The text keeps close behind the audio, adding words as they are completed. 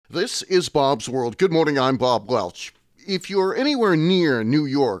This is Bob's World. Good morning, I'm Bob Welch. If you're anywhere near New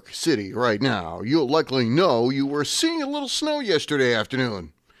York City right now, you'll likely know you were seeing a little snow yesterday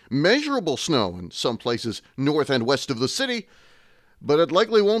afternoon. Measurable snow in some places north and west of the city, but it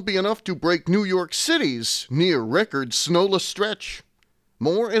likely won't be enough to break New York City's near-record snowless stretch.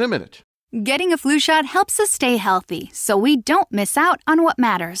 More in a minute. Getting a flu shot helps us stay healthy, so we don't miss out on what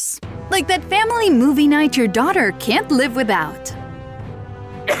matters. Like that family movie night your daughter can't live without.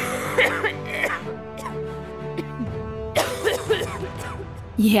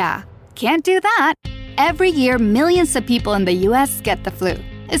 Yeah, can't do that. Every year, millions of people in the U.S. get the flu.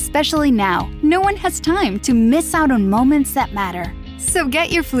 Especially now, no one has time to miss out on moments that matter. So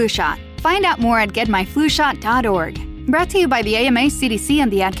get your flu shot. Find out more at getmyflushot.org. Brought to you by the AMA, CDC,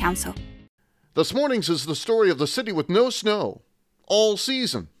 and the Ad Council. This morning's is the story of the city with no snow all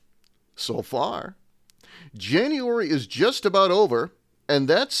season. So far, January is just about over, and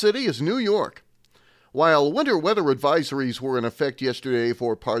that city is New York. While winter weather advisories were in effect yesterday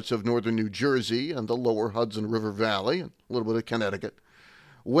for parts of northern New Jersey and the lower Hudson River Valley and a little bit of Connecticut,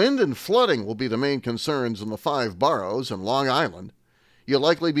 wind and flooding will be the main concerns in the 5 boroughs and Long Island. You'll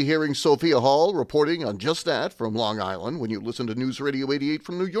likely be hearing Sophia Hall reporting on just that from Long Island when you listen to News Radio 88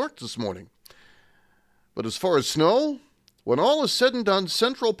 from New York this morning. But as far as snow, when all is said and done,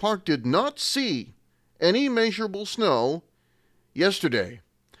 Central Park did not see any measurable snow yesterday.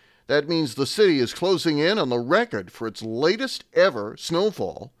 That means the city is closing in on the record for its latest ever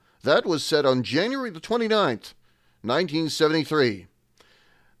snowfall. That was set on January the 29th, 1973.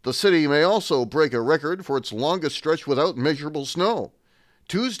 The city may also break a record for its longest stretch without measurable snow.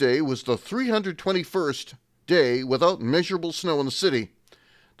 Tuesday was the 321st day without measurable snow in the city.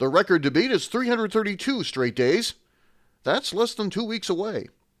 The record to beat is 332 straight days. That's less than 2 weeks away.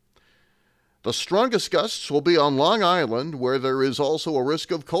 The strongest gusts will be on Long Island, where there is also a risk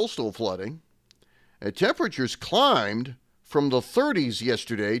of coastal flooding. Temperatures climbed from the 30s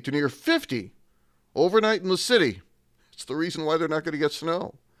yesterday to near 50 overnight in the city. It's the reason why they're not going to get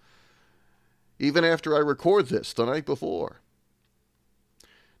snow, even after I record this the night before.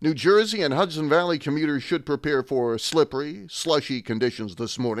 New Jersey and Hudson Valley commuters should prepare for slippery, slushy conditions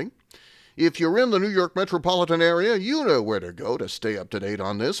this morning. If you're in the New York metropolitan area, you know where to go to stay up to date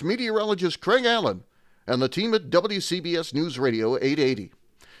on this. Meteorologist Craig Allen and the team at WCBS News Radio 880.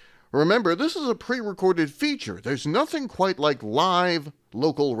 Remember, this is a pre-recorded feature. There's nothing quite like live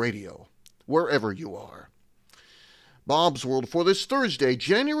local radio, wherever you are. Bob's World for this Thursday,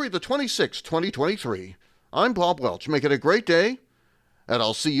 January the 26th, 2023. I'm Bob Welch. Make it a great day, and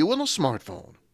I'll see you on the smartphone.